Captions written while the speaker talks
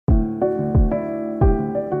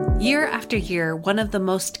Year after year, one of the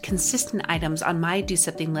most consistent items on my do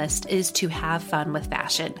something list is to have fun with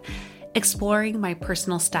fashion. Exploring my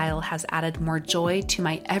personal style has added more joy to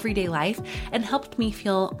my everyday life and helped me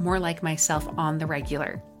feel more like myself on the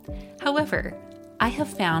regular. However, I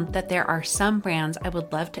have found that there are some brands I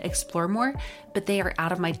would love to explore more, but they are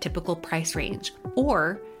out of my typical price range.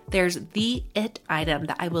 Or there's the it item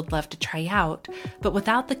that I would love to try out, but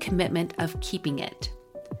without the commitment of keeping it.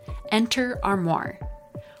 Enter Armoire.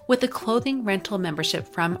 With a clothing rental membership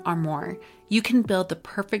from Armoire, you can build the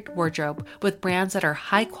perfect wardrobe with brands that are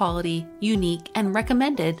high quality, unique, and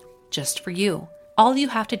recommended just for you. All you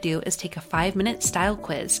have to do is take a 5-minute style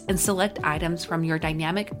quiz and select items from your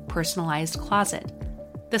dynamic, personalized closet.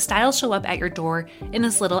 The styles show up at your door in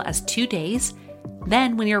as little as 2 days.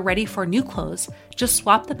 Then, when you're ready for new clothes, just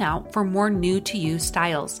swap them out for more new-to-you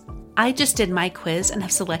styles. I just did my quiz and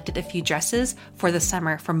have selected a few dresses for the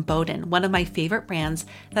summer from Boden, one of my favorite brands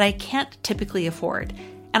that I can't typically afford.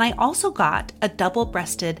 And I also got a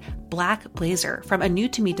double-breasted black blazer from a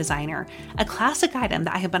new-to-me designer, a classic item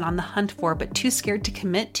that I have been on the hunt for but too scared to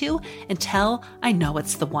commit to until I know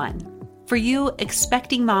it's the one. For you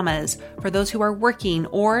expecting mamas, for those who are working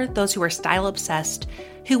or those who are style-obsessed,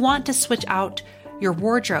 who want to switch out your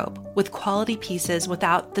wardrobe with quality pieces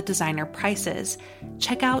without the designer prices,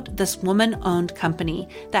 check out this woman-owned company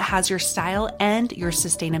that has your style and your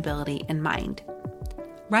sustainability in mind.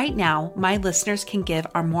 Right now, my listeners can give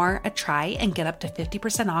Armoire a try and get up to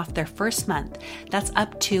 50% off their first month. That's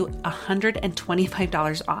up to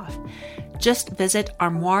 $125 off. Just visit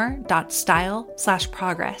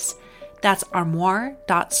armoire.style/progress. That's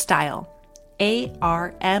armoire.style.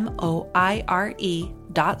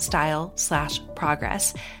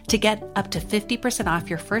 ARMOIRE.style/progress to get up to 50% off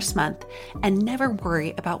your first month and never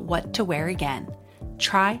worry about what to wear again.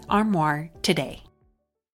 Try Armoire today.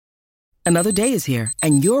 Another day is here,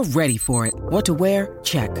 and you're ready for it. What to wear?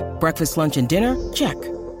 Check. Breakfast, lunch, and dinner? Check.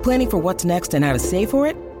 Planning for what's next and how to save for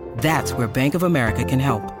it? That's where Bank of America can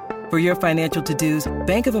help. For your financial to-dos,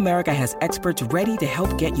 Bank of America has experts ready to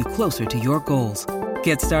help get you closer to your goals.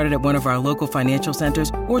 Get started at one of our local financial centers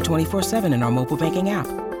or 24/7 in our mobile banking app.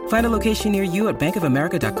 Find a location near you at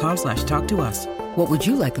bankofamerica.com/talktous. What would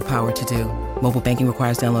you like the power to do? Mobile banking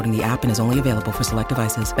requires downloading the app and is only available for select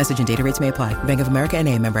devices. Message and data rates may apply. Bank of America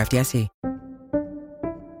N.A., member FDIC.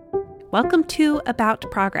 Welcome to About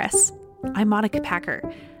Progress. I'm Monica Packer,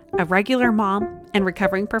 a regular mom and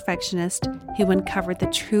recovering perfectionist who uncovered the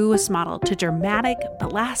truest model to dramatic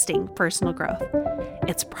but lasting personal growth.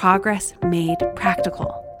 It's progress made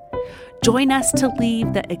practical. Join us to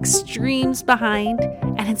leave the extremes behind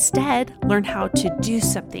and instead learn how to do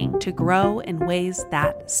something to grow in ways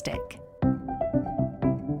that stick.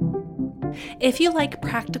 If you like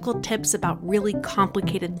practical tips about really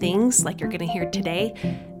complicated things like you're going to hear today,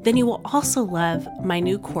 then you will also love my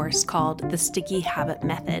new course called The Sticky Habit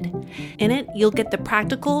Method. In it, you'll get the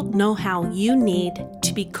practical know-how you need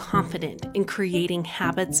to be confident in creating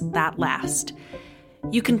habits that last.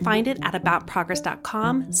 You can find it at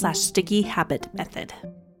aboutprogress.com/stickyhabitmethod.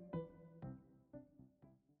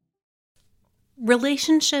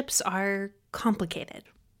 Relationships are complicated.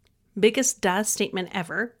 Biggest duh statement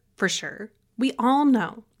ever, for sure. We all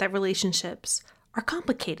know that relationships are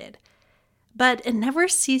complicated, but it never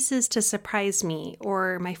ceases to surprise me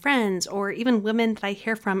or my friends or even women that I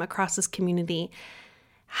hear from across this community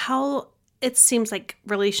how it seems like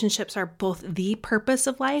relationships are both the purpose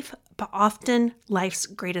of life, but often life's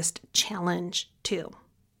greatest challenge too.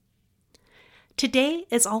 Today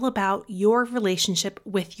is all about your relationship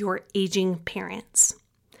with your aging parents.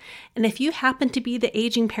 And if you happen to be the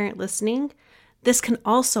aging parent listening, this can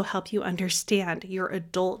also help you understand your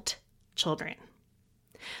adult children.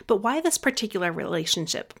 But why this particular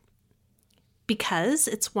relationship? Because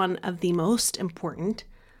it's one of the most important,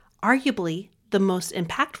 arguably the most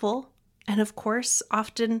impactful, and of course,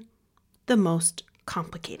 often the most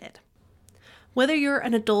complicated. Whether you're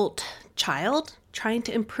an adult child trying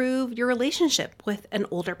to improve your relationship with an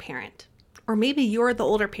older parent, or maybe you're the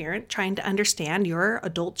older parent trying to understand your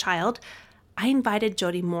adult child, I invited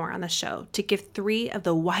Jody Moore on the show to give 3 of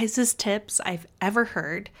the wisest tips I've ever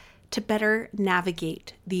heard to better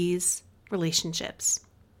navigate these relationships.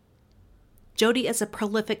 Jody is a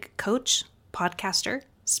prolific coach, podcaster,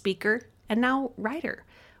 speaker, and now writer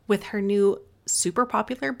with her new super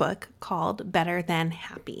popular book called Better Than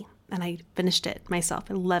Happy. And I finished it myself.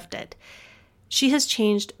 I loved it. She has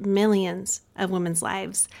changed millions of women's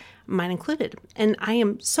lives, mine included. And I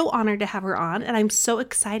am so honored to have her on, and I'm so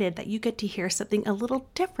excited that you get to hear something a little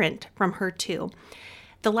different from her too.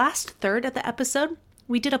 The last third of the episode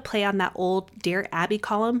we did a play on that old Dear Abby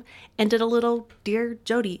column and did a little Dear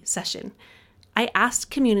Jody session. I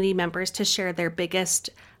asked community members to share their biggest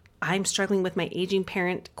I'm struggling with my aging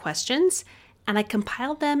parent questions, and I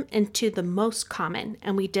compiled them into the most common,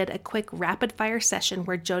 and we did a quick rapid fire session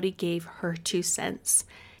where Jody gave her 2 cents.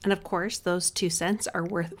 And of course, those 2 cents are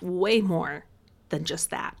worth way more than just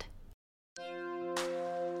that.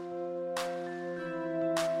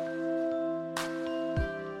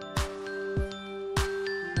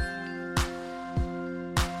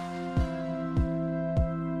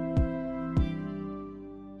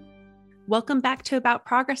 Welcome back to About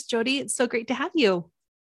Progress, Jody. It's so great to have you.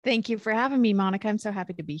 Thank you for having me, Monica. I'm so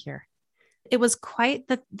happy to be here. It was quite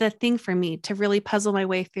the thing for me to really puzzle my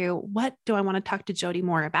way through what do I want to talk to Jody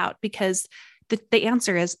more about, because the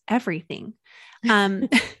answer is everything. But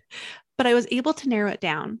I was able to narrow it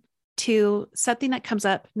down to something that comes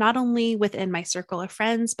up not only within my circle of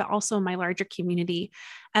friends, but also my larger community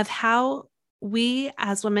of how we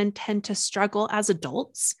as women tend to struggle as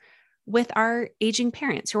adults with our aging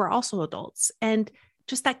parents who are also adults, and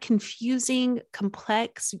just that confusing,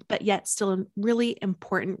 complex, but yet still a really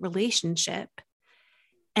important relationship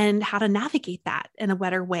and how to navigate that in a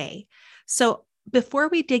better way. So before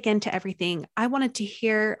we dig into everything, I wanted to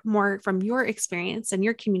hear more from your experience and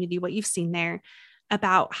your community, what you've seen there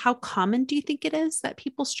about how common do you think it is that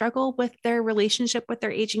people struggle with their relationship with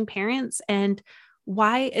their aging parents, and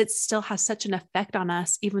why it still has such an effect on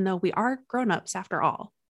us, even though we are grownups after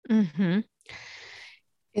all. Mm-hmm.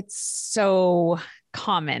 It's so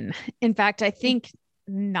common. In fact, I think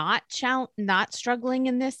not struggling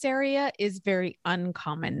in this area is very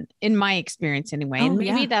uncommon in my experience anyway. And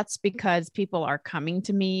maybe that's because people are coming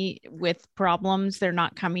to me with problems. They're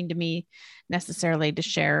not coming to me necessarily to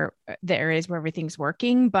share the areas where everything's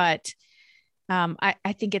working, but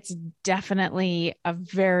I think it's definitely a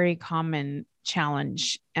very common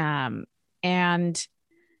challenge. And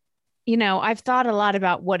you know, I've thought a lot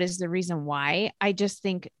about what is the reason why. I just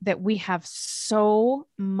think that we have so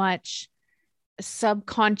much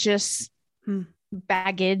subconscious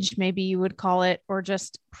baggage, maybe you would call it, or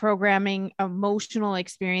just programming, emotional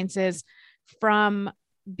experiences from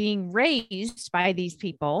being raised by these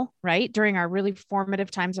people, right? During our really formative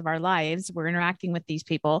times of our lives, we're interacting with these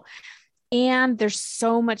people. And there's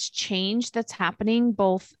so much change that's happening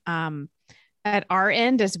both at our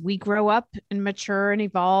end as we grow up and mature and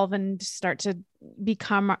evolve and start to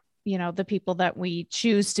become, you know, the people that we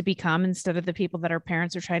choose to become instead of the people that our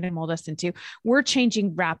parents are trying to mold us into. We're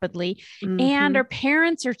changing rapidly, and our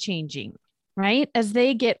parents are changing, right? As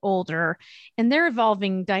they get older, and they're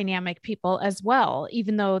evolving dynamic people as well.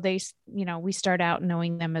 Even though they, you know, we start out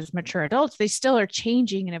knowing them as mature adults, they still are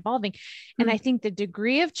changing and evolving. And I think the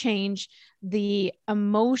degree of change, the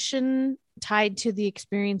emotion tied to the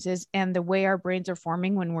experiences and the way our brains are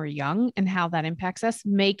forming when we're young and how that impacts us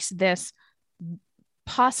makes this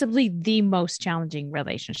possibly the most challenging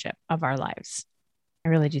relationship of our lives. I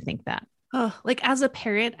really do think that. Oh, like as a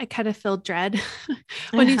parent, I kind of feel dread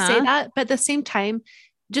when you say that, but at the same time,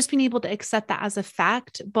 just being able to accept that as a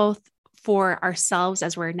fact, both for ourselves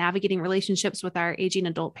as we're navigating relationships with our aging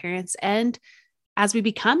adult parents, and as we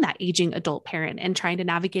become that aging adult parent and trying to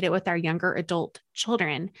navigate it with our younger adult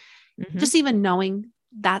children. Just even knowing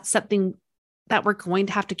that's something that we're going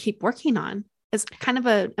to have to keep working on is kind of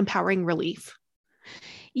an empowering relief.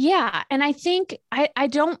 Yeah. And I think I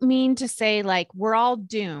don't mean to say like we're all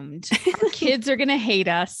doomed. Our kids are going to hate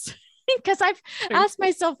us, because I've asked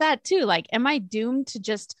myself that too. Like, am I doomed to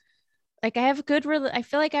just like, I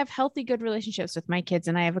feel like I have healthy, good relationships with my kids,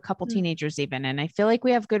 and I have a couple teenagers even, and I feel like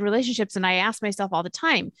we have good relationships. And I ask myself all the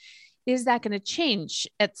time, is that going to change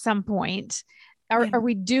at some point? Are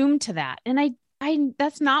we doomed to that? And I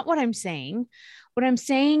that's not what I'm saying. What I'm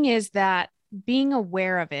saying is that being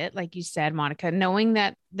aware of it, like you said, Monica, knowing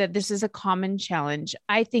that this is a common challenge,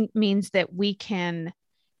 I think means that we can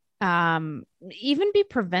even be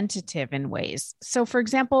preventative in ways. So for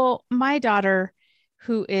example, my daughter,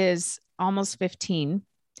 who is almost 15,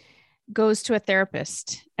 goes to a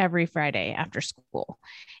therapist every Friday after school.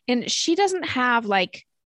 And she doesn't have like,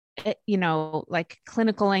 you know, like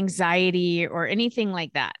clinical anxiety or anything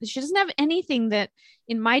like that. She doesn't have anything that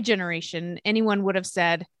in my generation, anyone would have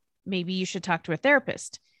said, maybe you should talk to a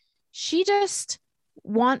therapist. She just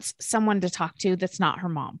wants someone to talk to that's not her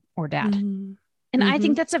mom or dad. And I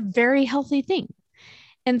think that's a very healthy thing.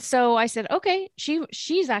 And so I said, okay,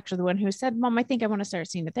 she's actually the one who said, Mom, I think I want to start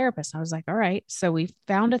seeing a therapist. I was like, all right. So we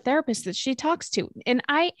found a therapist that she talks to. And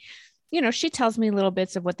you know, she tells me little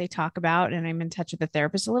bits of what they talk about, and I'm in touch with the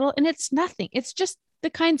therapist a little, and it's nothing. It's just the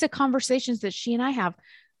kinds of conversations that she and I have,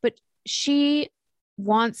 but she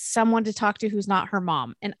wants someone to talk to who's not her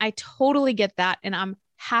mom. And I totally get that. And I'm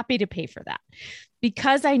happy to pay for that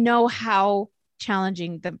because I know how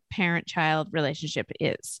challenging the parent-child relationship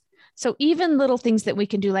is. So even little things that we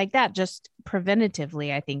can do like that, just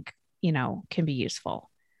preventatively, I think, can be useful.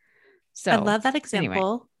 So I love that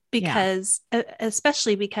example anyway, because,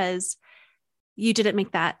 especially because you didn't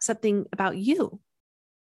make that something about you.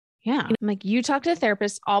 Yeah. I'm like, you talk to a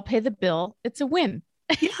therapist, I'll pay the bill. It's a win.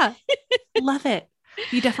 Yeah. Love it.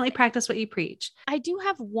 You definitely practice what you preach. I do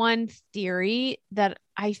have one theory that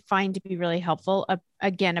I find to be really helpful,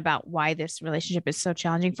 again, about why this relationship is so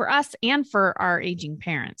challenging for us and for our aging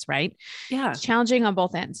parents, right? Yeah. It's challenging on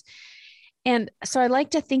both ends. And so I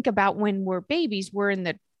like to think about when we're babies, we're in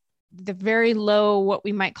the very low, what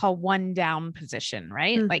we might call one down position,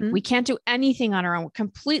 right? Mm-hmm. Like we can't do anything on our own. We're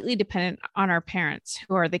completely dependent on our parents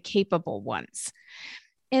who are the capable ones.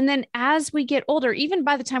 And then as we get older, even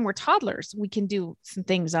by the time we're toddlers, we can do some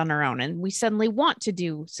things on our own. And we suddenly want to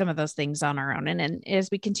do some of those things on our own. And as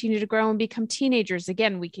we continue to grow and become teenagers,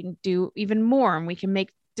 again, we can do even more and we can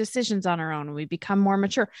make decisions on our own and we become more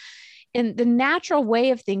mature. And the natural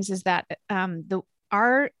way of things is that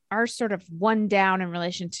our sort of one down in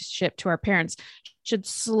relationship to our parents should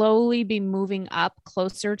slowly be moving up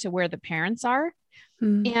closer to where the parents are.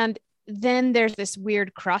 Mm. And then there's this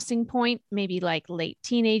weird crossing point, maybe like late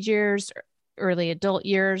teenage years, or early adult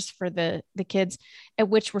years for the kids, at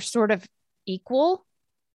which we're sort of equal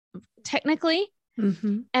technically.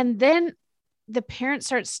 Mm-hmm. And then the parent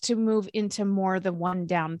starts to move into more the one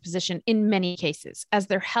down position in many cases as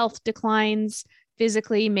their health declines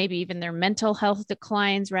physically, maybe even their mental health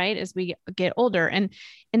declines, right? As we get older. And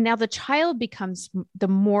now the child becomes the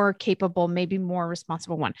more capable, maybe more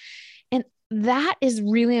responsible one. And that is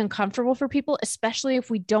really uncomfortable for people, especially if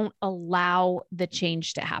we don't allow the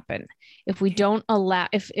change to happen. If we don't allow,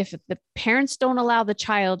 if the parents don't allow the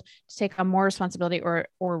child to take on more responsibility,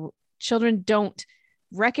 or children don't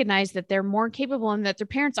recognize that they're more capable and that their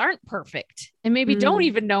parents aren't perfect and maybe don't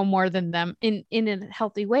even know more than them in a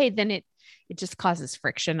healthy way, then it just causes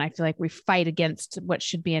friction. I feel like we fight against what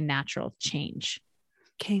should be a natural change.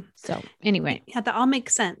 Okay. So anyway. Yeah, that all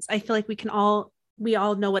makes sense. I feel like we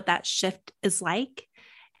all know what that shift is like,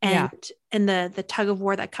 and the tug of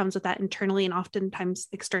war that comes with that internally and oftentimes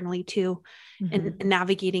externally too, and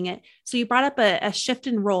navigating it. So you brought up a shift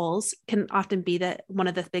in roles can often be one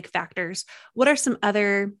of the big factors. What are some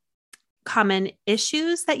other common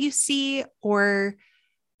issues that you see, or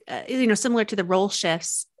similar to the role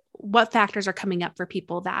shifts? What factors are coming up for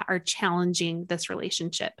people that are challenging this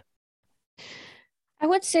relationship? I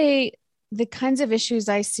would say the kinds of issues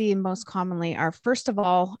I see most commonly are, first of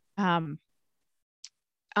all,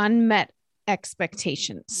 unmet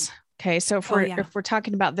expectations. Okay. So if we're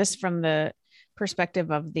talking about this from the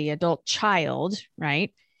perspective of the adult child,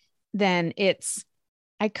 right, then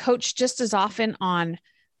I coach just as often on,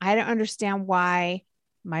 I don't understand why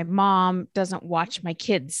my mom doesn't watch my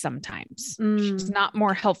kids sometimes. She's not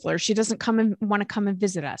more helpful, or she doesn't want to come and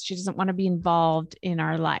visit us. She doesn't want to be involved in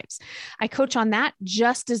our lives. I coach on that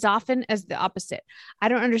just as often as the opposite. I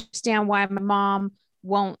don't understand why my mom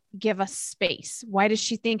won't give us space. Why does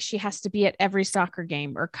she think she has to be at every soccer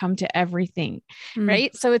game or come to everything?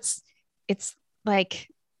 Right. So it's like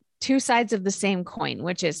two sides of the same coin,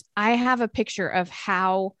 which is I have a picture of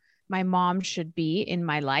how my mom should be in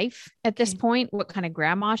my life at this point, what kind of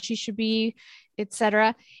grandma she should be,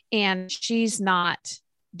 etc. And she's not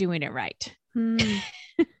doing it right.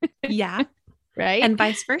 Yeah. Right. And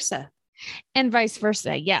vice versa.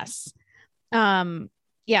 Yes.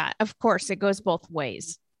 Yeah, of course it goes both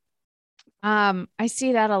ways. I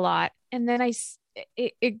see that a lot. And then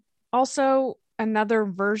it also, another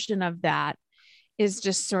version of that is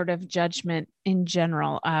just sort of judgment in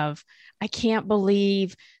general of, I can't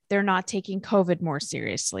believe they're not taking COVID more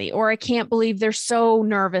seriously, or I can't believe they're so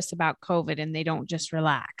nervous about COVID and they don't just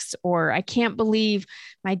relax, or I can't believe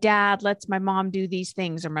my dad lets my mom do these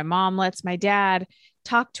things, or my mom lets my dad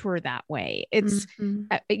talk to her that way. It's,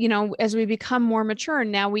 as we become more mature,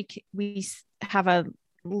 now we have a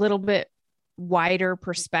little bit wider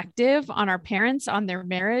perspective on our parents, on their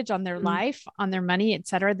marriage, on their life, on their money, et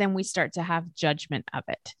cetera, then we start to have judgment of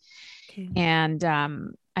it. Okay. And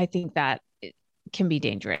I think that it can be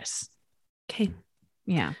dangerous. Okay.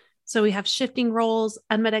 Yeah. So we have shifting roles,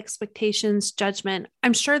 unmet expectations, judgment.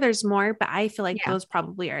 I'm sure there's more, but I feel like those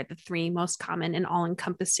probably are the three most common and all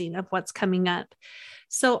encompassing of what's coming up.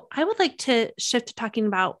 So I would like to shift to talking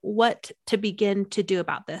about what to begin to do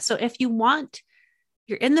about this. So if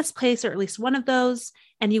you're in this place, or at least one of those,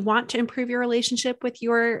 and you want to improve your relationship with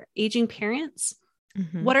your aging parents,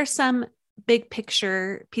 what are some big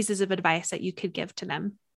picture pieces of advice that you could give to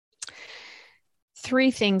them?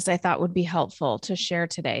 3 things I thought would be helpful to share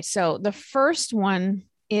today. So the first one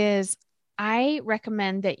is I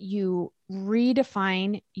recommend that you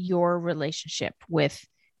redefine your relationship with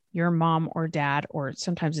your mom or dad, or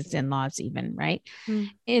sometimes it's in-laws even, right?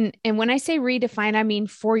 And when I say redefine, I mean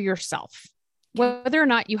for yourself. Whether or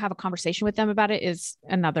not you have a conversation with them about it is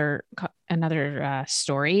another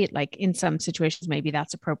story. Like in some situations, maybe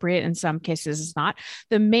that's appropriate. In some cases, it's not.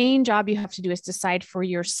 The main job you have to do is decide for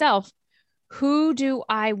yourself, who do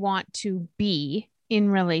I want to be in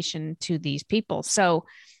relation to these people? So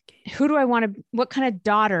who do I want to, what kind of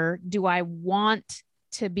daughter do I want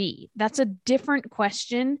to be? That's a different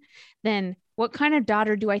question than what kind of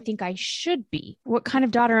daughter do I think I should be? What kind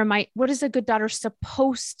of daughter am I? What is a good daughter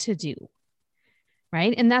supposed to do?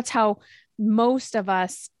 Right. And that's how most of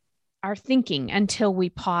us are thinking until we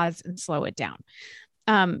pause and slow it down.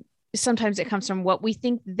 Sometimes it comes from what we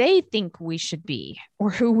think they think we should be or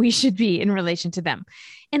who we should be in relation to them.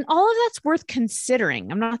 And all of that's worth considering.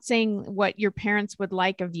 I'm not saying what your parents would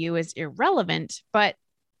like of you is irrelevant, but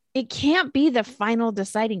it can't be the final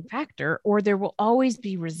deciding factor, or there will always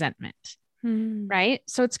be resentment. Right.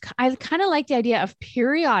 So I kind of like the idea of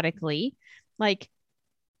periodically, like,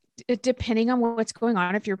 depending on what's going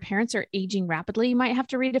on, if your parents are aging rapidly, you might have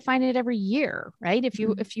to redefine it every year, right? If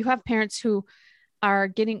you have parents who are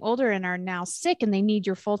getting older and are now sick and they need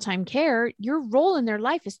your full-time care, your role in their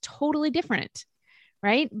life is totally different,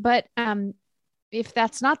 right? But if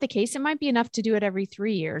that's not the case, it might be enough to do it every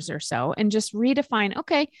 3 years or so and just redefine,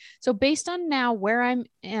 okay, so based on now where I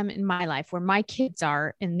am in my life, where my kids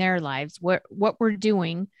are in their lives, what we're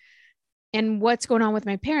doing and what's going on with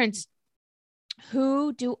my parents,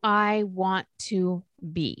 who do I want to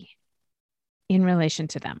be in relation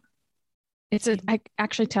to them? It's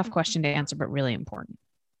actually tough question to answer, but really important.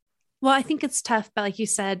 Well, I think it's tough, but like you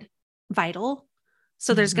said, vital.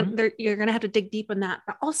 So you're going to have to dig deep in that,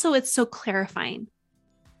 but also it's so clarifying.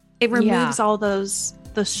 It removes all those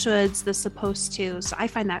shoulds, the supposed to. So I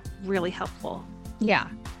find that really helpful. Yeah,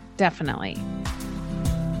 definitely.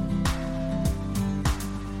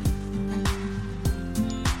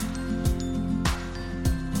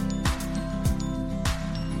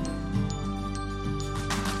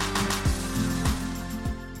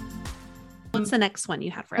 What's the next one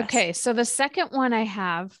you have for us? Okay. So the second one I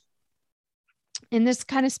have, and this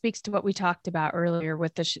kind of speaks to what we talked about earlier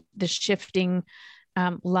with the shifting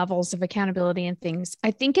levels of accountability and things.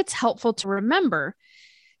 I think it's helpful to remember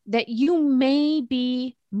that you may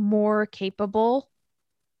be more capable,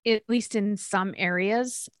 at least in some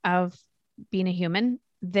areas, of being a human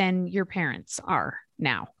than your parents are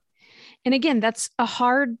now. And again, that's a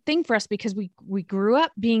hard thing for us because we grew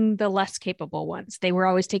up being the less capable ones. They were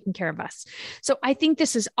always taking care of us. So I think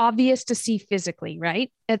this is obvious to see physically,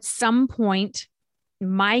 right? At some point,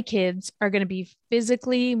 my kids are going to be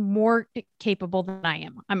physically more capable than I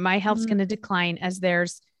am. My health's going to decline as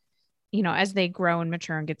theirs, as they grow and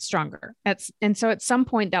mature and get stronger. And so at some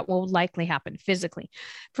point that will likely happen physically.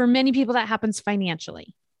 For many people, that happens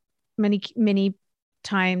financially. Many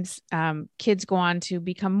times kids go on to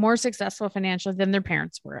become more successful financially than their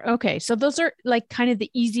parents were. Okay. So those are like kind of the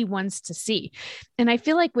easy ones to see. And I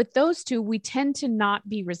feel like with those two, we tend to not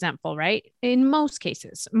be resentful, right? In most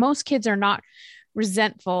cases, most kids are not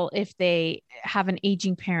resentful if they have an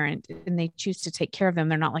aging parent and they choose to take care of them.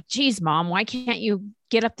 They're not like, geez, mom, why can't you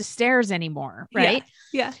get up the stairs anymore? Right.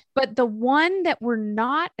 Yeah. But the one that we're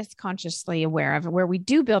not as consciously aware of, where we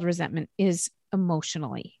do build resentment, is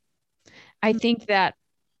emotionally. I think that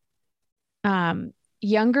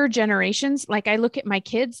younger generations, like I look at my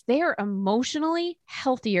kids, they are emotionally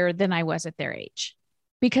healthier than I was at their age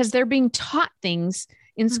because they're being taught things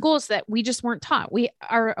in schools that we just weren't taught.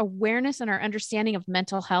 Our awareness and our understanding of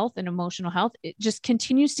mental health and emotional health, it just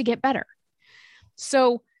continues to get better.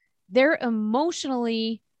 So they're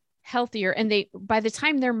emotionally healthier. And by the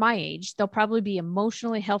time they're my age, they'll probably be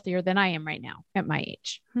emotionally healthier than I am right now at my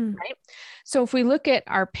age. Right. So if we look at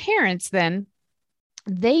our parents, then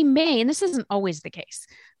they may, and this isn't always the case,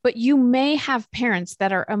 but you may have parents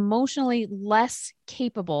that are emotionally less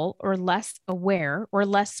capable or less aware or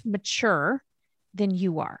less mature than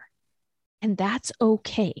you are. And that's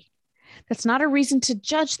okay. That's not a reason to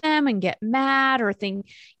judge them and get mad or think,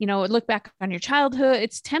 look back on your childhood.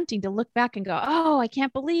 It's tempting to look back and go, oh, I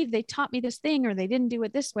can't believe they taught me this thing or they didn't do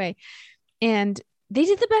it this way. And they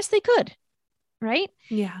did the best they could. Right.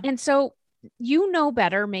 Yeah. And so,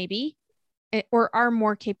 better maybe, or are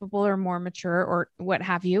more capable or more mature or what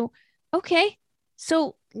have you. Okay.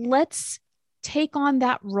 So let's take on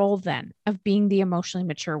that role then of being the emotionally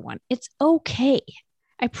mature one. It's okay.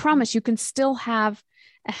 I promise you can still have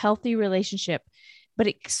a healthy relationship, but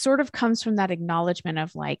it sort of comes from that acknowledgement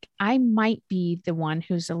of like, I might be the one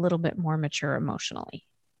who's a little bit more mature emotionally.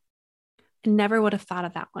 I never would have thought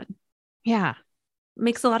of that one. Yeah.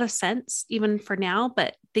 Makes a lot of sense even for now,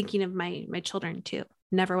 but thinking of my children too,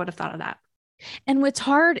 never would have thought of that. And what's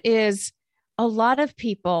hard is a lot of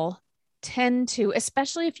people tend to,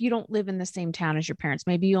 especially if you don't live in the same town as your parents,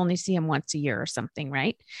 maybe you only see them once a year or something,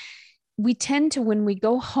 right? We tend to, when we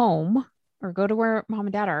go home or go to where mom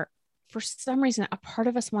and dad are, for some reason, a part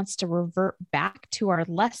of us wants to revert back to our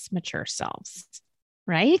less mature selves.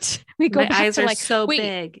 Right? We go my back eyes to are like, so wait,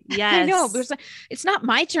 big. Yes. I know. It's not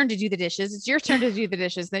my turn to do the dishes. It's your turn to do the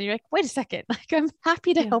dishes. Then you're like, wait a second. Like, I'm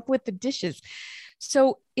happy to help with the dishes.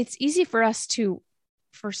 So it's easy for us to,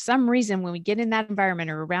 for some reason, when we get in that environment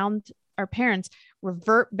or around our parents,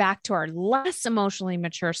 revert back to our less emotionally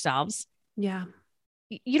mature selves. Yeah.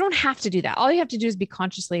 You don't have to do that. All you have to do is be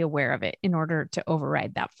consciously aware of it in order to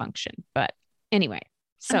override that function. But anyway,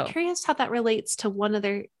 so I'm curious how that relates to one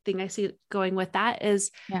other thing I see going with that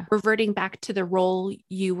is reverting back to the role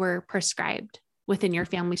you were prescribed within your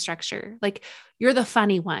family structure. Like you're the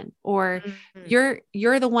funny one, or you're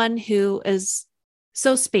the one who is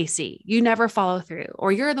so spacey, you never follow through,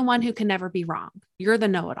 or you're the one who can never be wrong. You're the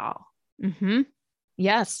know-it-all. Mm-hmm.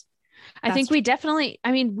 Yes. I think we definitely,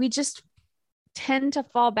 we just tend to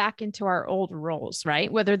fall back into our old roles, right?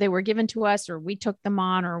 Whether they were given to us or we took them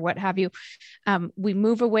on or what have you. We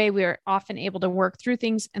move away. We're often able to work through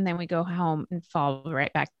things and then we go home and fall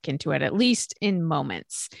right back into it, at least in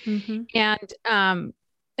moments. Mm-hmm. And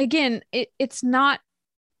again, it's not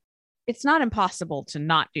impossible to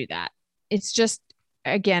not do that. It's just,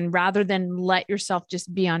 again, rather than let yourself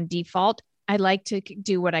just be on default, I like to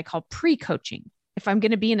do what I call pre-coaching. If I'm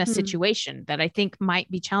going to be in a situation that I think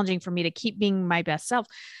might be challenging for me to keep being my best self,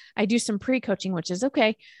 I do some pre-coaching, which is,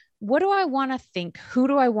 okay, what do I want to think? Who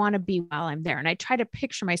do I want to be while I'm there? And I try to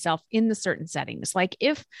picture myself in the certain settings. Like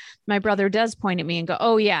if my brother does point at me and go,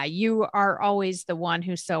 oh yeah, you are always the one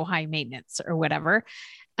who's so high maintenance or whatever.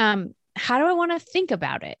 How do I want to think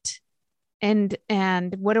about it? And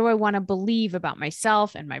what do I want to believe about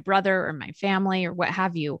myself and my brother or my family or what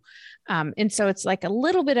have you? And so it's like a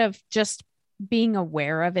little bit of just being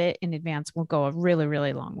aware of it in advance will go a really,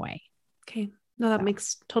 really long way. Okay. No, that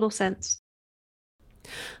makes total sense.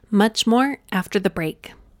 Much more after the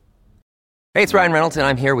break. Hey, it's Ryan Reynolds, and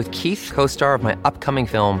I'm here with Keith, co-star of my upcoming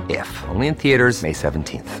film, If, only in theaters May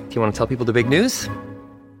 17th. Do you want to tell people the big news?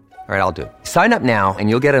 All right, I'll do it. Sign up now and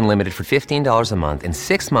you'll get unlimited for $15 a month and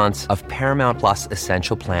 6 months of Paramount Plus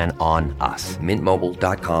Essential Plan on us.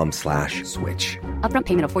 MintMobile.com/switch. Upfront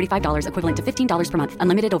payment of $45 equivalent to $15 per month.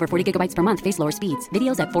 Unlimited over 40 gigabytes per month. Face lower speeds.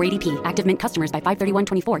 Videos at 480p. Active Mint customers by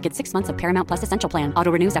 531.24 get 6 months of Paramount Plus Essential Plan. Auto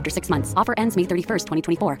renews after 6 months. Offer ends May 31st,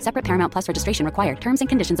 2024. Separate Paramount Plus registration required. Terms and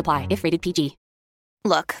conditions apply if rated PG.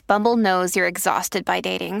 Look, Bumble knows you're exhausted by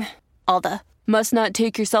dating. All the must not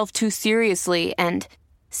take yourself too seriously and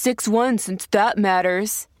 6'1" since that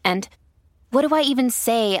matters. And what do I even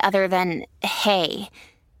say other than, hey?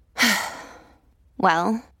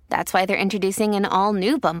 Well, that's why they're introducing an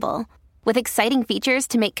all-new Bumble with exciting features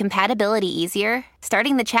to make compatibility easier,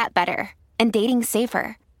 starting the chat better, and dating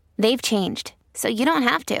safer. They've changed, so you don't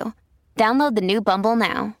have to. Download the new Bumble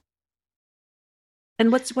now. And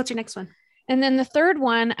what's your next one? And then the third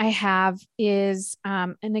one I have is,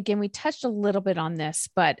 and again, we touched a little bit on this,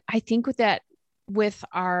 but I think with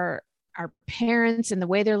our parents and the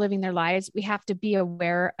way they're living their lives, we have to be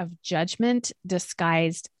aware of judgment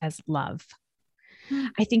disguised as love.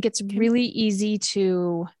 I think it's really easy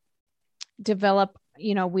to develop,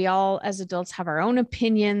 we all as adults have our own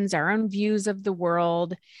opinions, our own views of the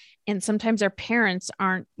world. And sometimes our parents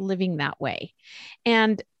aren't living that way.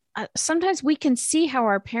 And sometimes we can see how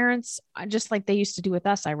our parents, just like they used to do with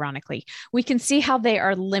us, ironically, we can see how they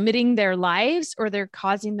are limiting their lives, or they're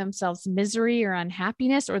causing themselves misery or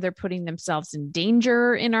unhappiness, or they're putting themselves in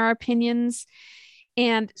danger in our opinions.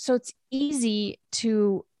 And so it's easy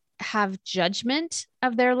to have judgment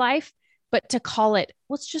of their life, but to call it,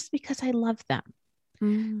 well, it's just because I love them.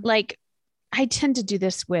 Like I tend to do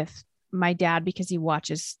this with my dad because he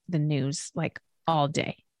watches the news like all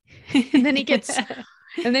day. And then he gets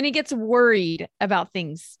worried about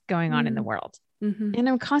things going on in the world. Mm-hmm. And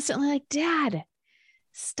I'm constantly like, Dad,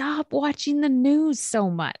 stop watching the news so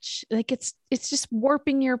much. Like it's just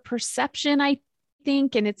warping your perception, I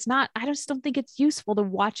think. And I just don't think it's useful to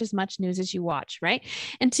watch as much news as you watch. Right.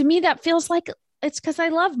 And to me, that feels like it's because I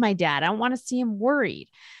love my dad. I don't want to see him worried.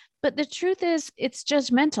 But the truth is it's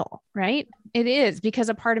judgmental, right? It is, because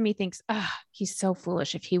a part of me thinks, he's so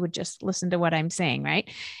foolish if he would just listen to what I'm saying. Right.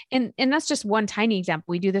 And that's just one tiny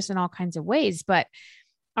example. We do this in all kinds of ways, but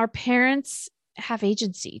our parents have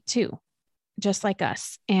agency too, just like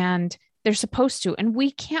us. And they're supposed to, and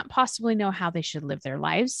we can't possibly know how they should live their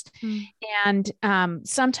lives. And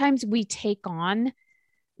sometimes we take on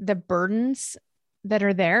the burdens that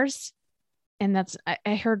are theirs. And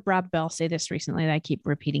I heard Rob Bell say this recently that I keep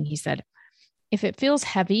repeating. He said, if it feels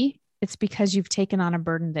heavy, it's because you've taken on a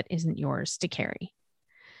burden that isn't yours to carry.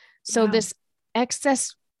 So this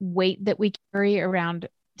excess weight that we carry around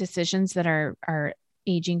decisions that our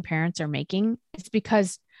aging parents are making, it's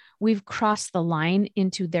because we've crossed the line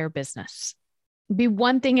into their business. It'd be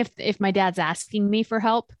one thing if my dad's asking me for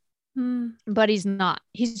help, but he's not.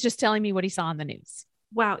 He's just telling me what he saw on the news.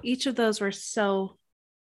 Wow. Each of those were so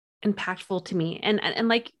impactful to me. And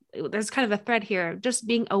like, there's kind of a thread here. Just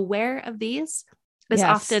being aware of these is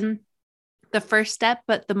often the first step,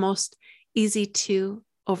 but the most easy to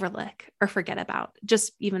overlook or forget about,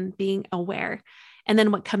 just even being aware. And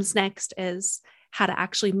then what comes next is how to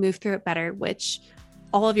actually move through it better, which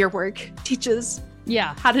all of your work teaches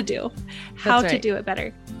how to do, to do it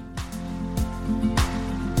better.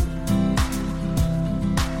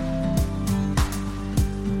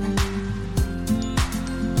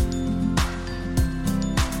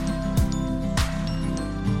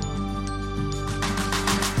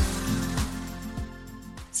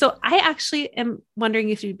 So I actually am wondering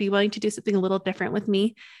if you'd be willing to do something a little different with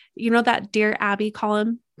me. You know, that Dear Abby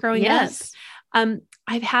column growing up?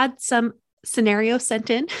 I've had some scenarios sent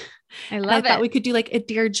in. I thought we could do like a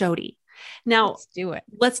Dear Jody. Now let's do it.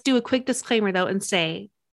 Let's do a quick disclaimer though, and say,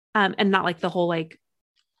 and not like the whole like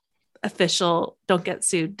official don't get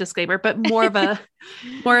sued disclaimer, but more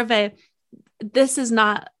of a, this is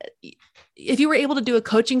not, if you were able to do a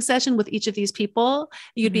coaching session with each of these people,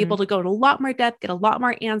 you'd be able to go to a lot more depth, get a lot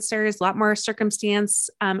more answers, a lot more circumstance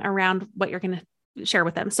around what you're going to share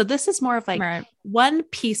with them. So this is more of like one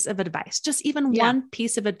piece of advice, just even one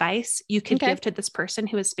piece of advice you can give to this person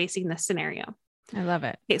who is facing this scenario. I love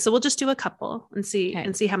it. Okay. So we'll just do a couple and see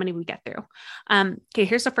how many we get through. Okay.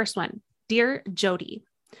 Here's the first one. Dear Jody,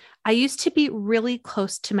 I used to be really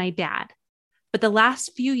close to my dad, but the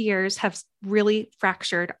last few years have really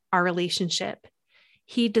fractured our relationship.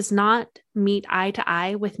 He does not meet eye to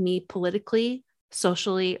eye with me politically,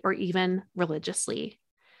 socially, or even religiously.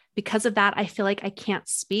 Because of that, I feel like I can't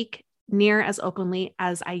speak near as openly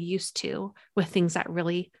as I used to with things that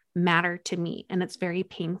really matter to me. And it's very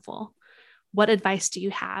painful. What advice do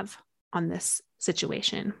you have on this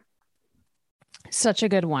situation? Such a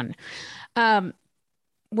good one.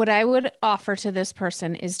 What I would offer to this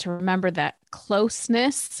person is to remember that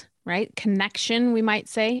closeness, right? Connection, we might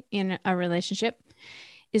say, in a relationship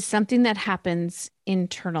is something that happens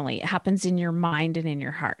internally. It happens in your mind and in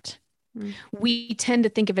your heart. We tend to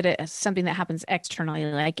think of it as something that happens externally.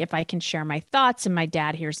 Like if I can share my thoughts and my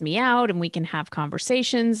dad hears me out and we can have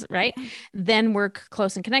conversations, right? Then we're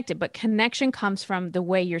close and connected. But connection comes from the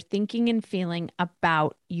way you're thinking and feeling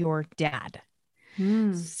about your dad.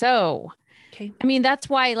 So, I mean, that's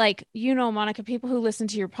why, like, you know, Monica, people who listen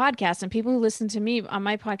to your podcast and people who listen to me on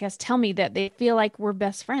my podcast tell me that they feel like we're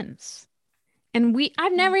best friends. And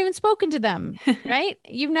I've never even spoken to them, right?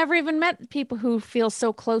 You've never even met people who feel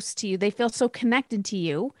so close to you. They feel so connected to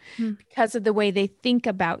you because of the way they think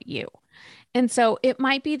about you. And so it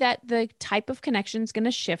might be that the type of connection is going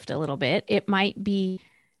to shift a little bit. It might be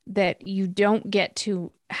that you don't get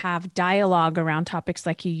to have dialogue around topics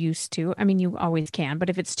like you used to. I mean, you always can, but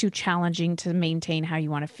if it's too challenging to maintain how you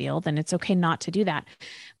want to feel, then it's okay not to do that.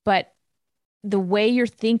 But the way you're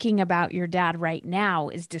thinking about your dad right now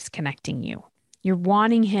is disconnecting you. You're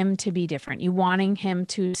wanting him to be different. You're wanting him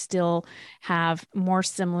to still have more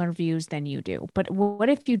similar views than you do. But what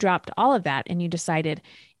if you dropped all of that and you decided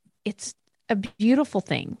it's a beautiful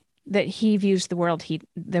thing that he views the world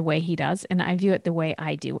the way he does, and I view it the way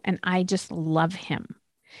I do, and I just love him.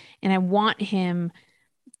 And I want him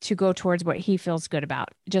to go towards what he feels good about,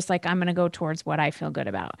 just like I'm going to go towards what I feel good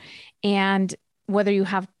about. And whether you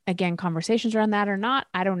have, again, conversations around that or not,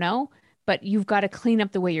 I don't know, but you've got to clean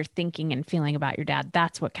up the way you're thinking and feeling about your dad.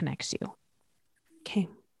 That's what connects you. Okay.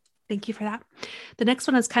 Thank you for that. The next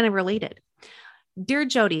one is kind of related. Dear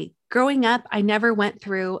Jody, growing up, I never went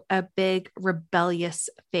through a big rebellious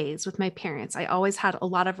phase with my parents. I always had a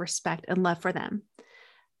lot of respect and love for them.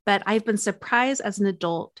 But I've been surprised as an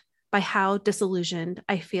adult by how disillusioned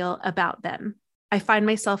I feel about them. I find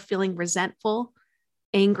myself feeling resentful,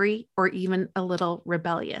 angry, or even a little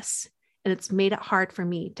rebellious. And it's made it hard for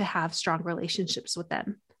me to have strong relationships with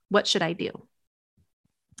them. What should I do?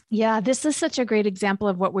 Yeah, this is such a great example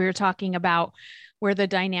of what we were talking about, where the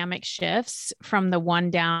dynamic shifts from the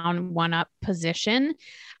one down, one up position.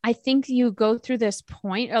 I think you go through this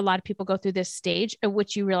point, a lot of people go through this stage at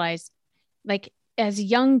which you realize, like, as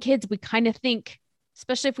young kids, we kind of think,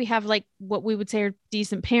 especially if we have like what we would say are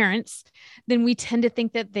decent parents, then we tend to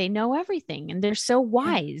think that they know everything and they're so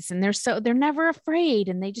wise and they're never afraid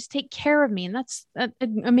and they just take care of me. And that's an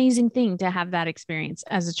amazing thing to have that experience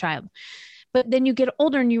as a child. But then you get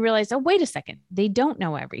older and you realize, oh, wait a second, they don't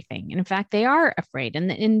know everything. And in fact, they are afraid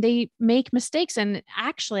and they make mistakes. And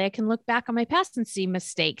actually, I can look back on my past and see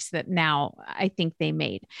mistakes that now I think they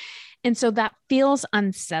made. And so that feels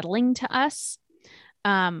unsettling to us.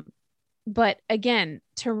 But again,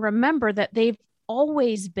 to remember that they've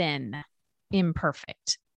always been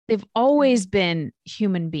imperfect. They've always been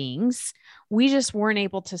human beings. We just weren't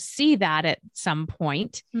able to see that at some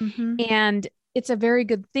point. Mm-hmm. And it's a very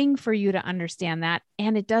good thing for you to understand that.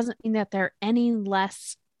 And it doesn't mean that they're any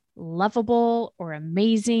less lovable or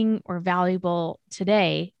amazing or valuable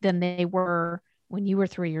today than they were when you were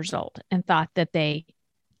 3 years old and thought that they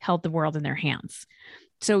held the world in their hands.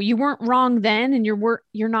 So you weren't wrong then, and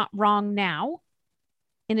you're not wrong now.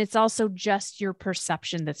 And it's also just your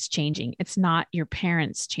perception that's changing. It's not your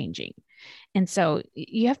parents changing. And so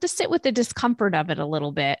you have to sit with the discomfort of it a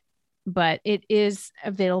little bit, but it is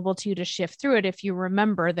available to you to shift through it. If you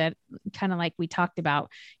remember that, kind of like we talked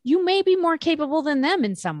about, you may be more capable than them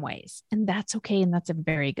in some ways, and that's okay. And that's a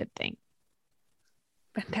very good thing.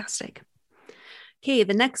 Fantastic. Okay.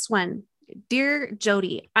 The next one. Dear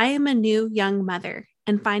Jody, I am a new young mother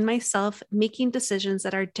and find myself making decisions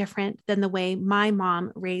that are different than the way my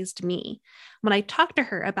mom raised me. When I talk to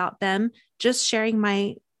her about them, just sharing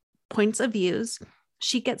my points of views,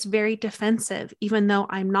 she gets very defensive, even though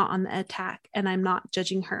I'm not on the attack and I'm not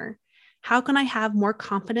judging her. How can I have more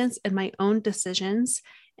confidence in my own decisions?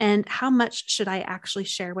 And how much should I actually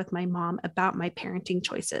share with my mom about my parenting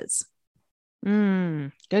choices?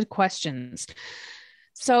 Good questions.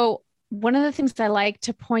 So one of the things I like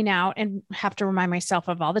to point out and have to remind myself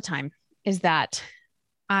of all the time is that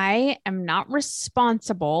I am not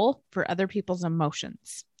responsible for other people's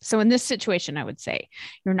emotions. So in this situation, I would say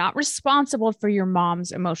you're not responsible for your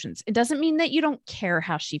mom's emotions. It doesn't mean that you don't care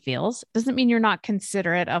how she feels. It doesn't mean you're not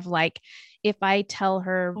considerate of, like, if I tell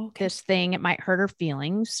her this thing, it might hurt her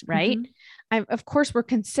feelings, right? Mm-hmm. Of course, we're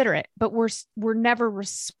considerate, but we're never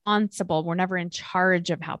responsible. We're never in charge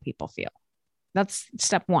of how people feel. That's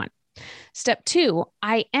step one. Step two,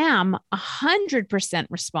 I am 100%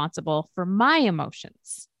 responsible for my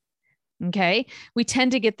emotions. Okay. We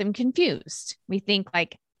tend to get them confused. We think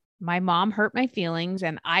like, my mom hurt my feelings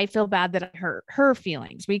and I feel bad that I hurt her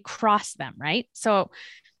feelings. We cross them, right? So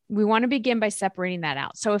we want to begin by separating that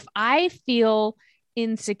out. So if I feel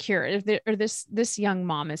insecure, this young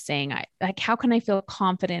mom is saying, how can I feel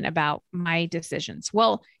confident about my decisions?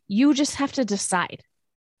 Well, you just have to decide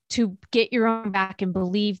to get your own back and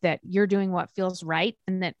believe that you're doing what feels right.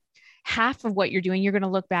 And that half of what you're doing, you're going to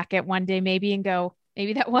look back at one day maybe and go,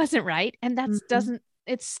 maybe that wasn't right. And that's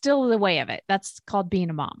it's still the way of it. That's called being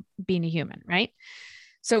a mom, being a human, right?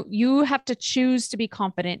 So you have to choose to be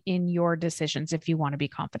confident in your decisions if you want to be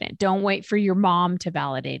confident. Don't wait for your mom to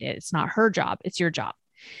validate it. It's not her job. It's your job.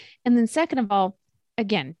 And then second of all,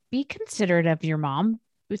 again, be considerate of your mom.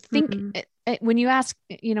 Think when you ask,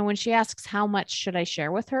 when she asks, how much should I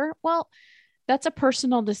share with her? Well, that's a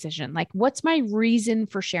personal decision. Like, what's my reason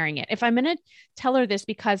for sharing it? If I'm going to tell her this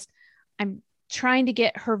because I'm trying to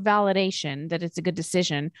get her validation that it's a good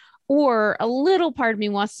decision, or a little part of me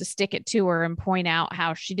wants to stick it to her and point out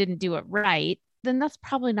how she didn't do it right, then that's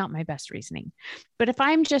probably not my best reasoning. But if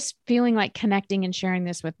I'm just feeling like connecting and sharing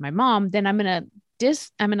this with my mom, then I'm going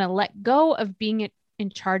to let go of being in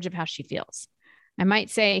charge of how she feels. I might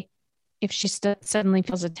say, if she suddenly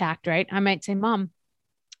feels attacked, right? I might say, Mom,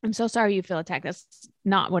 I'm so sorry you feel attacked. That's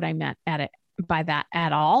not what I meant by that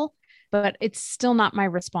at all. But it's still not my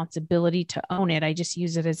responsibility to own it. I just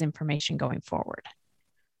use it as information going forward.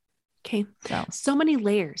 Okay. So many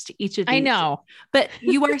layers to each of these. I know. But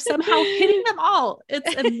you are somehow hitting them all.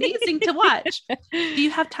 It's amazing to watch. Do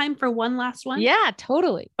you have time for one last one? Yeah,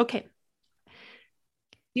 totally. Okay.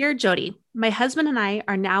 Dear Jody, my husband and I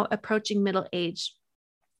are now approaching middle age,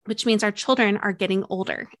 which means our children are getting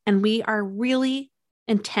older, and we are really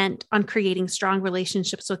intent on creating strong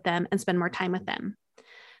relationships with them and spend more time with them.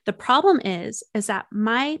 The problem is that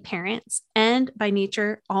my parents, and by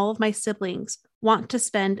nature, all of my siblings, want to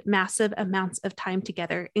spend massive amounts of time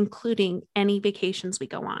together, including any vacations we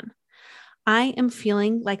go on. I am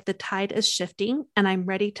feeling like the tide is shifting and I'm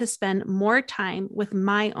ready to spend more time with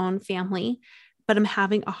my own family, but I'm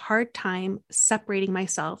having a hard time separating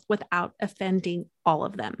myself without offending all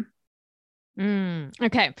of them.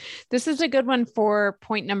 Okay. This is a good one for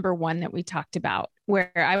point number 1 that we talked about,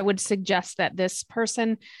 where I would suggest that this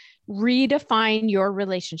person redefine your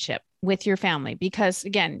relationship with your family, because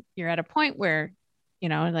again, you're at a point where,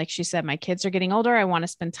 like she said, my kids are getting older. I want to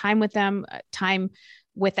spend time with them, time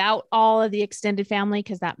without all of the extended family,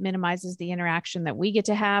 because that minimizes the interaction that we get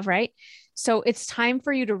to have. Right. So it's time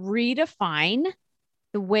for you to redefine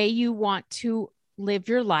the way you want to live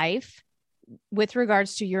your life with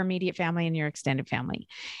regards to your immediate family and your extended family.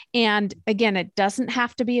 And again, it doesn't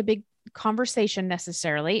have to be a big conversation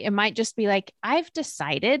necessarily. It might just be like, I've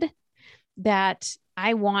decided that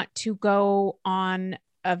I want to go on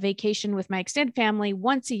a vacation with my extended family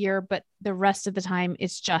once a year, but the rest of the time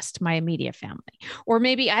it's just my immediate family. Or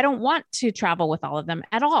maybe I don't want to travel with all of them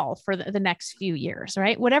at all for the next few years,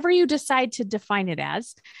 right? Whatever you decide to define it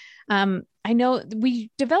as. I know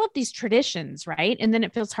we develop these traditions, right? And then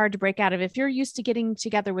it feels hard to break out of. If you're used to getting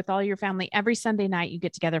together with all your family every Sunday night, you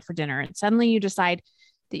get together for dinner, and suddenly you decide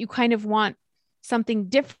that you kind of want something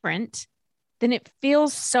different, then it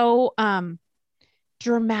feels so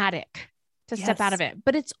dramatic to step out of it.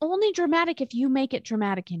 But it's only dramatic if you make it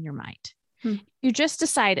dramatic in your mind. You just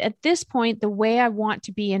decide at this point, the way I want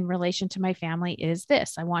to be in relation to my family is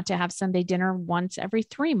this. I want to have Sunday dinner once every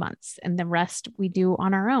 3 months, and the rest we do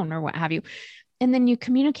on our own or what have you. And then you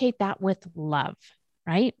communicate that with love,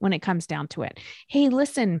 right? When it comes down to it. Hey,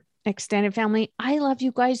 listen, extended family, I love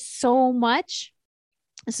you guys so much.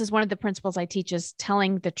 This is one of the principles I teach, is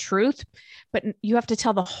telling the truth, but you have to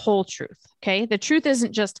tell the whole truth. Okay. The truth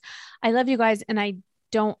isn't just, I love you guys and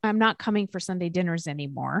I'm not coming for Sunday dinners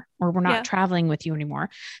anymore, or we're not traveling with you anymore.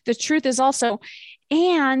 The truth is also,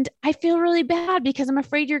 and I feel really bad because I'm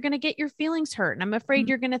afraid you're going to get your feelings hurt. And I'm afraid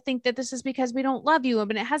you're going to think that this is because we don't love you.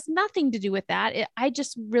 But it has nothing to do with that. I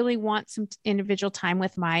just really want some individual time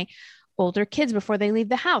with my older kids before they leave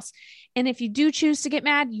the house. And if you do choose to get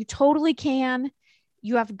mad, you totally can.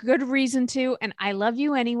 You have good reason to, and I love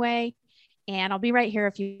you anyway. And I'll be right here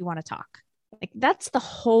if you want to talk. Like, that's the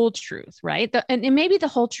whole truth, right? And maybe the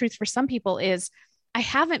whole truth for some people is, I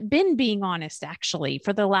haven't been being honest actually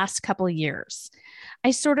for the last couple of years.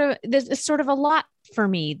 It's sort of a lot for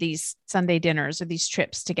me, these Sunday dinners or these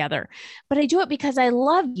trips together, but I do it because I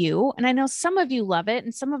love you. And I know some of you love it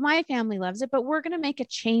and some of my family loves it, but we're going to make a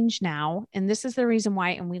change now. And this is the reason why,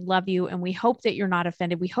 and we love you. And we hope that you're not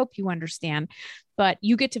offended. We hope you understand, but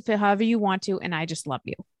you get to feel however you want to. And I just love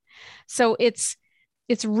you. So it's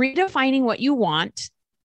redefining what you want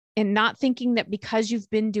and not thinking that because you've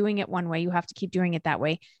been doing it one way, you have to keep doing it that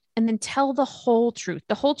way. And then tell the whole truth.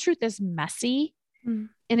 The whole truth is messy and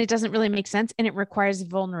it doesn't really make sense. And it requires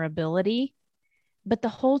vulnerability, but the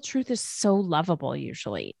whole truth is so lovable.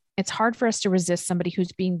 Usually it's hard for us to resist somebody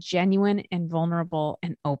who's being genuine and vulnerable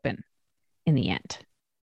and open in the end.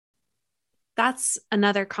 That's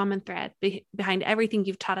another common thread behind everything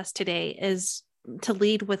you've taught us today, is to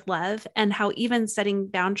lead with love, and how even setting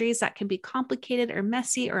boundaries that can be complicated or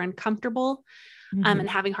messy or uncomfortable, and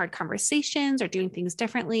having hard conversations or doing things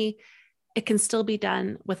differently, it can still be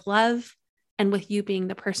done with love and with you being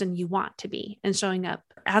the person you want to be and showing up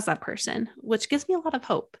as that person, which gives me a lot of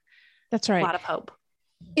hope. That's right. A lot of hope.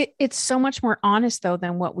 It's so much more honest though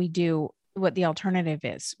than what the alternative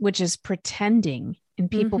is, which is pretending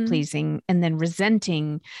and people pleasing and then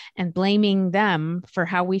resenting and blaming them for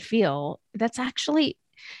how we feel. That's actually,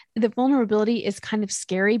 the vulnerability is kind of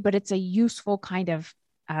scary, but it's a useful kind of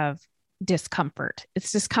discomfort.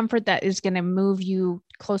 It's discomfort that is going to move you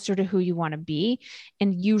closer to who you want to be,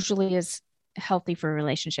 and usually is healthy for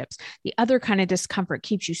relationships. The other kind of discomfort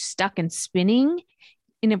keeps you stuck and spinning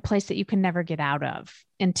in a place that you can never get out of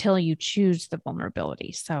until you choose the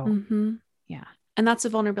vulnerability. So yeah. And that's a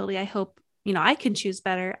vulnerability I hope, I can choose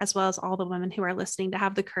better, as well as all the women who are listening, to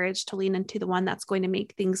have the courage to lean into the one that's going to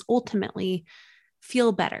make things ultimately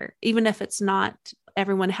feel better, even if it's not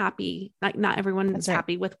everyone happy. Like, not everyone is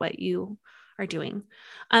happy with what you are doing.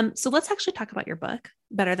 So let's actually talk about your book,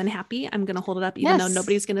 Better Than Happy. I'm going to hold it up, even though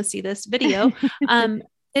nobody's going to see this video.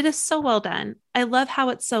 It is so well done. I love how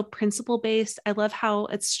it's so principle-based. I love how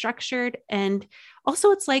it's structured. And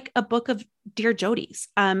also it's like a book of Dear Jodi's.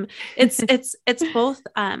 It's both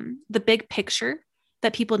the big picture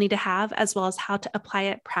that people need to have, as well as how to apply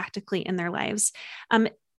it practically in their lives.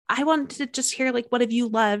 I wanted to just hear, what have you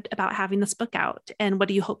loved about having this book out, and what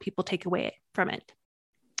do you hope people take away from it?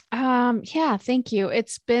 Yeah, thank you.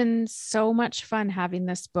 It's been so much fun having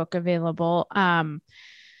this book available.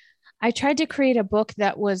 I tried to create a book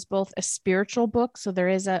that was both a spiritual book, so there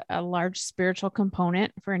is a large spiritual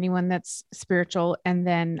component for anyone that's spiritual, and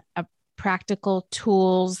then a practical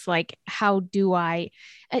tools. Like, how do I,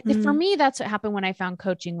 for me, that's what happened when I found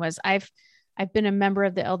coaching. Was I've been a member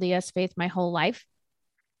of the LDS faith my whole life,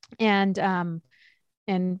 and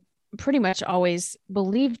pretty much always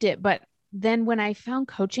believed it. But then when I found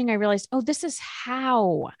coaching, I realized, oh, this is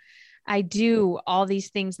how I do all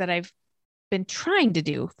these things that I've been trying to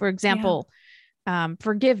do. For example,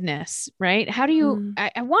 forgiveness, right? How do you,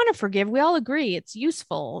 I want to forgive. We all agree it's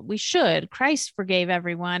useful. We should. Christ forgave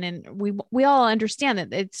everyone. And we all understand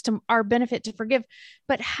that it's to our benefit to forgive.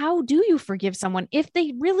 But how do you forgive someone if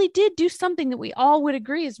they really did do something that we all would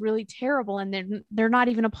agree is really terrible and they're not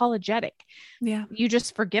even apologetic? Yeah. You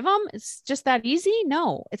just forgive them? It's just that easy?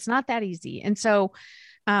 No, it's not that easy. And so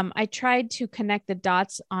I tried to connect the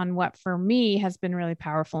dots on what for me has been really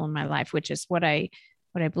powerful in my life, which is what I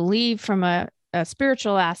believe from a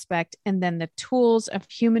spiritual aspect, and then the tools of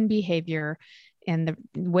human behavior and the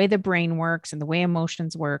way the brain works and the way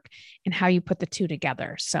emotions work and how you put the two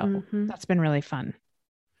together. So that's been really fun.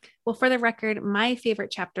 Well, for the record, my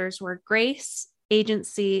favorite chapters were grace,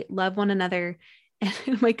 agency, love one another. And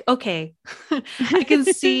I'm like, okay, I can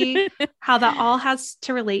see how that all has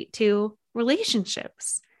to relate to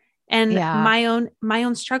relationships and my own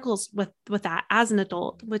struggles with that as an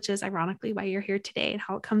adult, which is ironically why you're here today and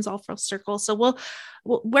how it comes all full circle. So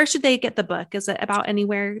where should they get the book? Is it about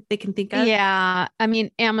anywhere they can think of? Yeah. I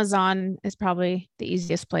mean, Amazon is probably the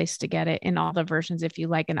easiest place to get it in all the versions. If you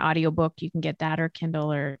like an audiobook, you can get that, or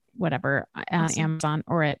Kindle or whatever, on Amazon,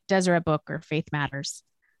 or at Deseret Book or Faith Matters.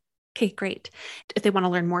 Okay, great. If they want to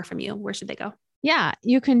learn more from you, where should they go? Yeah,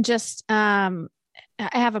 you can just, I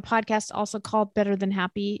have a podcast also called Better Than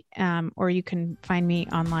Happy, or you can find me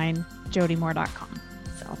online, jodymoore.com.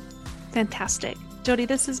 So fantastic. Jody,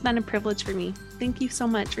 this has been a privilege for me. Thank you so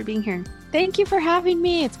much for being here. Thank you for having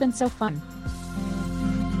me. It's been so fun.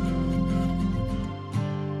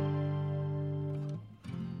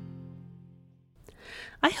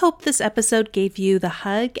 I hope this episode gave you the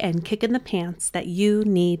hug and kick in the pants that you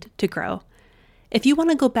need to grow. If you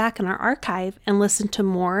want to go back in our archive and listen to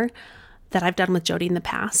more that I've done with Jody in the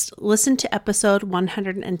past, listen to episode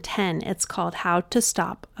 110. It's called How to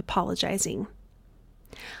Stop Apologizing.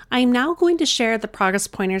 I am now going to share the progress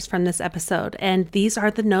pointers from this episode, and these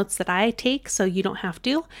are the notes that I take so you don't have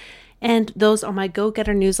to. And those on my Go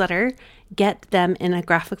Getter newsletter, get them in a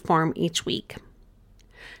graphic form each week.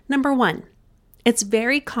 Number 1. It's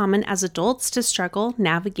very common as adults to struggle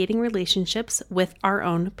navigating relationships with our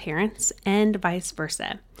own parents and vice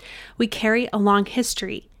versa. We carry a long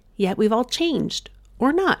history, yet we've all changed,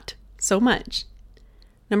 or not so much.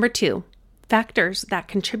 Number 2, factors that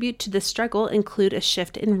contribute to this struggle include a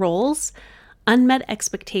shift in roles, unmet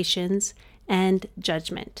expectations, and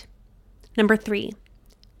judgment. Number 3,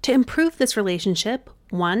 to improve this relationship,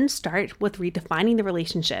 1, start with redefining the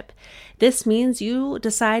relationship. This means you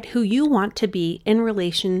decide who you want to be in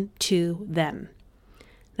relation to them.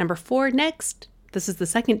 Number 4, next, this is the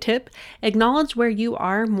second tip, acknowledge where you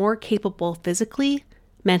are more capable physically,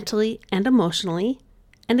 mentally, and emotionally,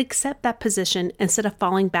 and accept that position instead of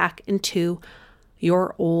falling back into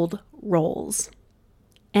your old roles.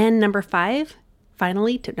 And number 5,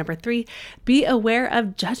 finally, tip number 3, be aware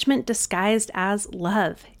of judgment disguised as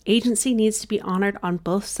love. Agency needs to be honored on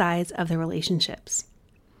both sides of the relationships.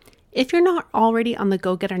 If you're not already on the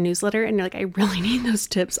Go Getter newsletter and you're like, I really need those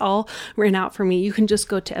tips all written out for me, you can just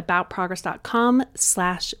go to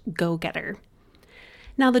aboutprogress.com/go-getter.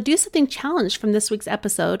 Now, the Do Something challenge from this week's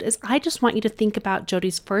episode is I just want you to think about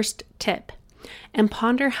Jody's first tip and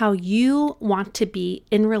ponder how you want to be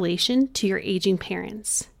in relation to your aging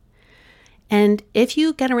parents. And if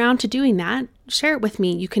you get around to doing that, share it with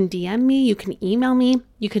me. You can DM me, you can email me,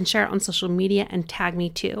 you can share it on social media and tag me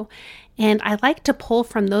too. And I like to pull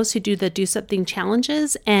from those who do the Do Something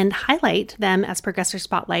challenges and highlight them as Progressor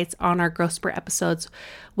Spotlights on our Growth Spurt episodes,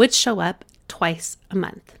 which show up twice a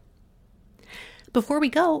month. Before we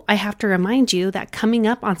go, I have to remind you that coming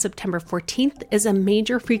up on September 14th is a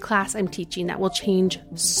major free class I'm teaching that will change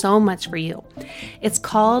so much for you. It's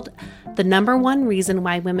called The Number One Reason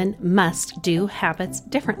Why Women Must Do Habits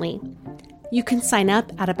Differently. You can sign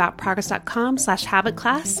up at aboutprogress.com/habit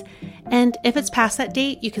class. And if it's past that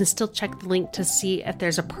date, you can still check the link to see if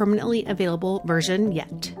there's a permanently available version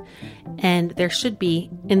yet. And there should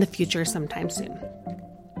be in the future sometime soon.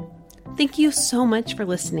 Thank you so much for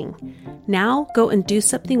listening. Now go and do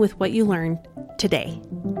something with what you learned today.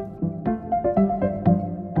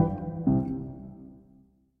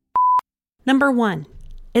 Number 1,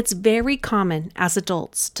 it's very common as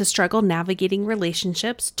adults to struggle navigating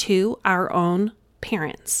relationships to our own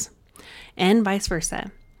parents and vice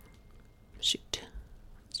versa. Shoot,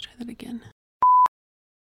 let's try that again.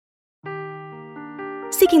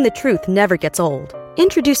 seeking the truth never gets old.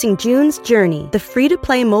 Introducing June's Journey, the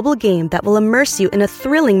free-to-play mobile game that will immerse you in a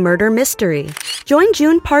thrilling murder mystery. Join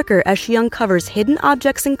June Parker as she uncovers hidden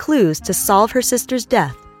objects and clues to solve her sister's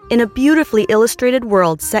death in a beautifully illustrated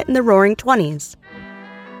world set in the Roaring '20s.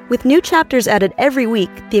 With new chapters added every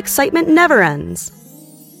week, the excitement never ends.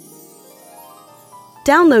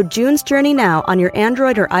 Download June's Journey now on your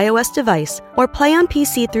Android or iOS device, or play on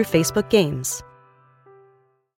PC through Facebook Games.